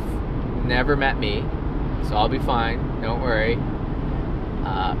 you've never met me, so I'll be fine. Don't worry.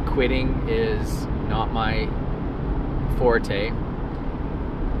 Quitting is not my forte.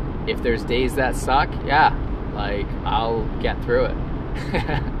 If there's days that suck, yeah, like, I'll get through it.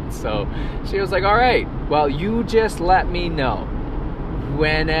 So she was like, all right, well, you just let me know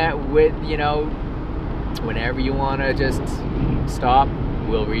whenever you want to just stop,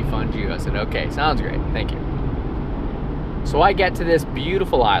 we'll refund you. I said, okay, sounds great, thank you. So I get to this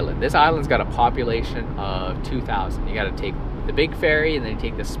beautiful island. This island's got a population of 2,000. You got to take the big ferry and then you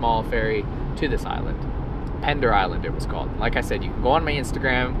take the small ferry to this island. Pender Island, it was called. Like I said, you can go on my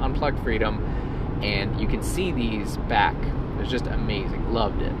Instagram, Unplugged Freedom, and you can see these back. It was just amazing.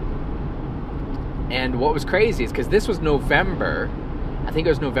 Loved it. And what was crazy is because this was November, I think it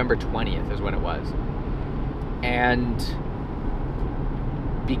was November 20th is when it was. And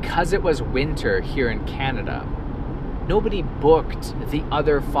because it was winter here in Canada, nobody booked the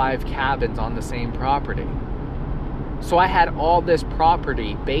other 5 cabins on the same property. So I had all this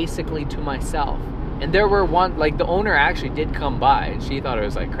property basically to myself. And there were one, like, the owner actually did come by, and she thought it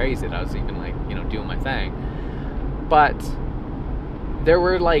was like crazy that I was even, like, you know, doing my thing. But there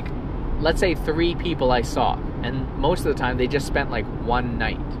were, like, let's say 3 people I saw, and most of the time they just spent like one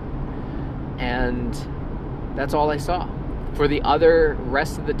night, and that's all I saw. For the other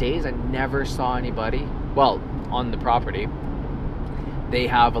rest of the days, I never saw anybody. Well, on the property, they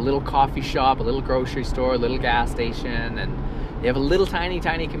have a little coffee shop, a little grocery store, a little gas station, and they have a little tiny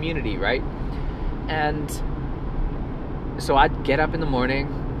community, right? And so I'd get up in the morning,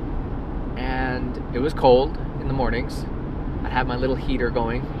 and it was cold in the mornings. I'd have my little heater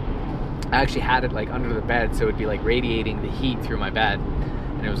going. I actually had it like under the bed, so it'd be like radiating the heat through my bed,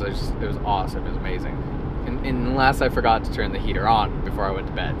 and it was awesome. It was amazing. And unless I forgot to turn the heater on before I went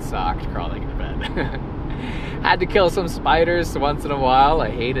to bed, sucked crawling into bed. Had to kill some spiders once in a while. I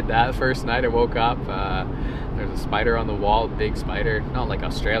hated that. First night I woke up, there's a spider on the wall, big spider, not like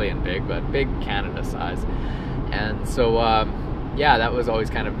Australian big, but big Canada size. And so, yeah, that was always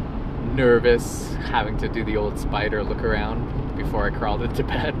kind of nervous, having to do the old spider look around before I crawled into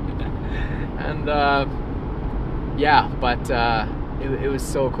bed. And, yeah, but it was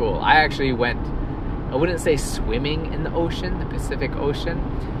so cool. I actually went, I wouldn't say swimming in the ocean, the Pacific Ocean.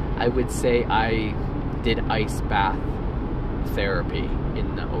 I would say I did ice bath therapy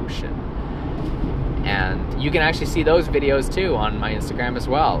in the ocean. And you can actually see those videos too on my Instagram as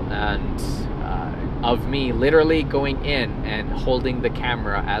well. And of me literally going in and holding the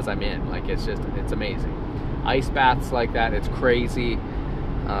camera as I'm in. Like, it's amazing. Ice baths like that, it's crazy.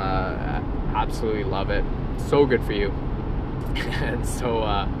 Absolutely love it. So good for you. And so,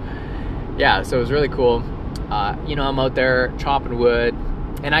 yeah, so it was really cool. You know, I'm out there chopping wood,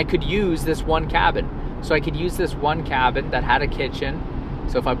 and I could use this one cabin. So I could use this one cabin that had a kitchen.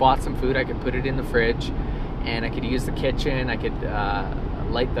 So if I bought some food, I could put it in the fridge, and I could use the kitchen. I could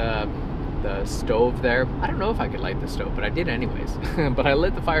light the the stove there. I don't know if I could light the stove, but I did anyways. But I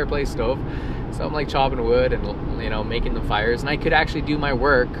lit the fireplace stove, so I'm like chopping wood and, you know, making the fires, and I could actually do my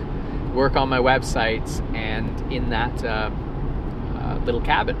work on my websites and in that little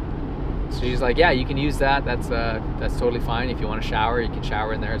cabin. So she's like, yeah, you can use that. That's totally fine. If you want to shower, you can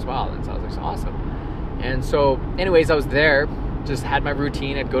shower in there as well. And so I was like, awesome. And so, anyways, I was there, just had my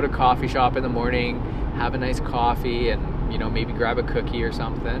routine. I'd go to coffee shop in the morning, have a nice coffee, and, you know, maybe grab a cookie or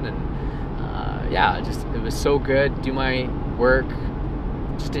something. And it was so good. Do my work,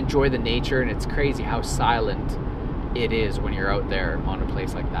 just enjoy the nature. And it's crazy how silent it is when you're out there on a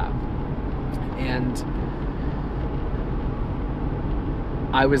place like that. And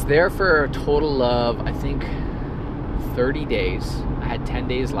I was there for a total of, I think, 30 days. I had 10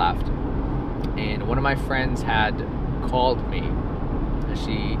 days left. And one of my friends had called me.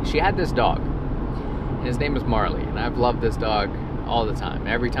 She had this dog. And his name was Marley. And I've loved this dog all the time.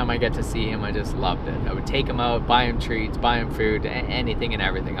 Every time I get to see him, I just loved it. I would take him out, buy him treats, buy him food, anything and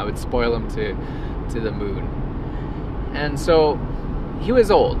everything. I would spoil him to the moon. And so he was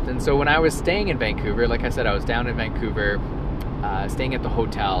old. And so when I was staying in Vancouver, like I said, I was down in Vancouver, staying at the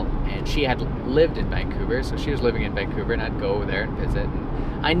hotel, and she had lived in Vancouver, so she was living in Vancouver, and I'd go over there and visit.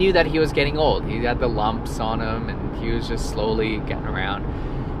 And I knew that he was getting old. He had the lumps on him, and he was just slowly getting around.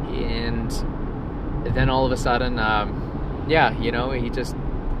 And then all of a sudden, he just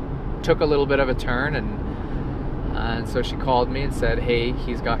took a little bit of a turn, and so she called me and said, hey,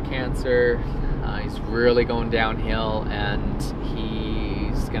 he's got cancer, he's really going downhill, and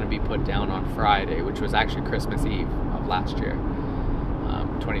he's going to be put down on Friday, which was actually Christmas Eve of last year,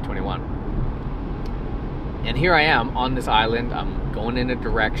 2021. And here I am on this island. I'm going in a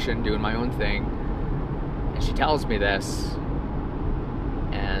direction, doing my own thing, and she tells me this,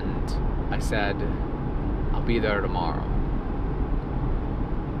 and I said, I'll be there tomorrow.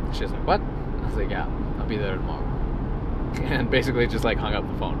 She's like, what? I was like, yeah, I'll be there tomorrow. And basically just like hung up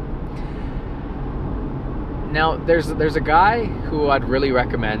the phone. Now, there's a guy who I'd really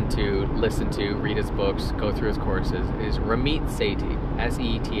recommend to listen to, read his books, go through his courses, is Ramit Sethi,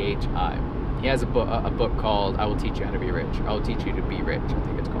 Sethi. He has a book called I Will Teach You How to Be Rich. I Will Teach You to Be Rich, I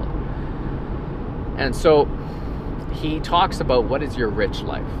think it's called. And so he talks about what is your rich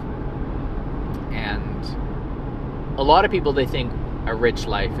life. And a lot of people, they think a rich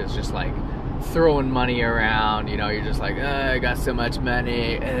life is just like throwing money around, you know, you're just like, I got so much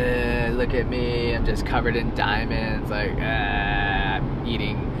money, look at me, I'm just covered in diamonds, like, I'm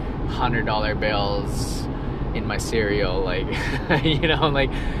eating $100 bills in my cereal, like, you know, like,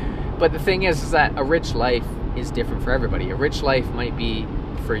 but the thing is that a rich life is different for everybody. A rich life might be,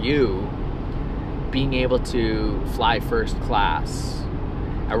 for you, being able to fly first class.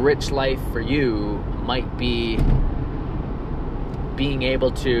 A rich life for you might be being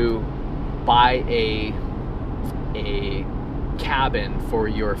able to buy a cabin for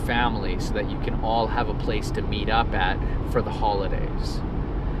your family so that you can all have a place to meet up at for the holidays.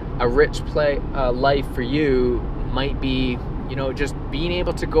 A rich life for you might be, you know, just being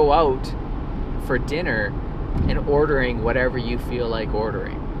able to go out for dinner and ordering whatever you feel like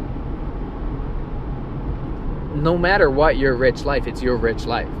ordering. No matter what your rich life, it's your rich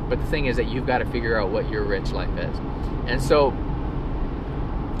life. But the thing is that you've got to figure out what your rich life is. And so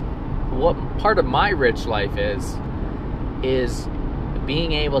what part of my rich life is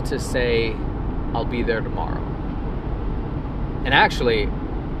being able to say, I'll be there tomorrow. And actually,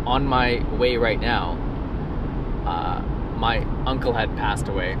 on my way right now, my uncle had passed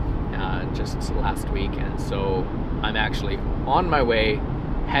away just last week, and so I'm actually on my way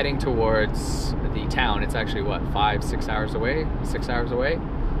heading towards the town. It's actually 6 hours away, 6,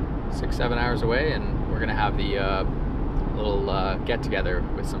 7 hours away, and we're gonna have the little get together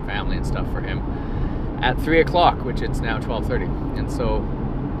with some family and stuff for him at 3 o'clock, which it's now 12:30. And so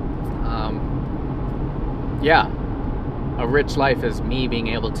a rich life is me being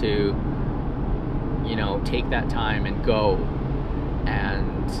able to, you know, take that time and go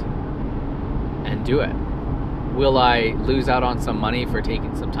and do it. Will I lose out on some money for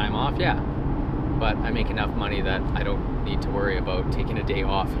taking some time off? Yeah, but I make enough money that I don't need to worry about taking a day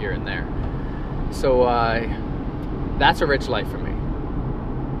off here and there. So that's a rich life for me,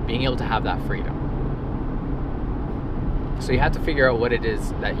 being able to have that freedom. So you have to figure out what it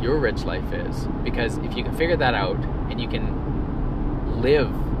is that your rich life is, because if you can figure that out and you can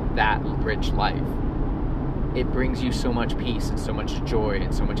live that rich life, it brings you so much peace and so much joy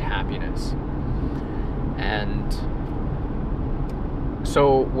and so much happiness. And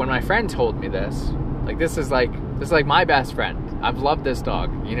so when my friend told me this is like my best friend. I've loved this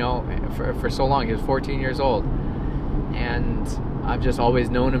dog, you know, for so long. He was 14 years old, and I've just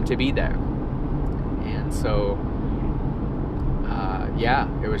always known him to be there. And so, yeah,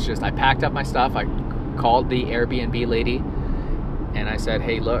 it was just, I packed up my stuff. I called the Airbnb lady and I said,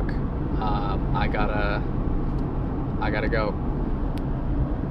 hey, look, I gotta go.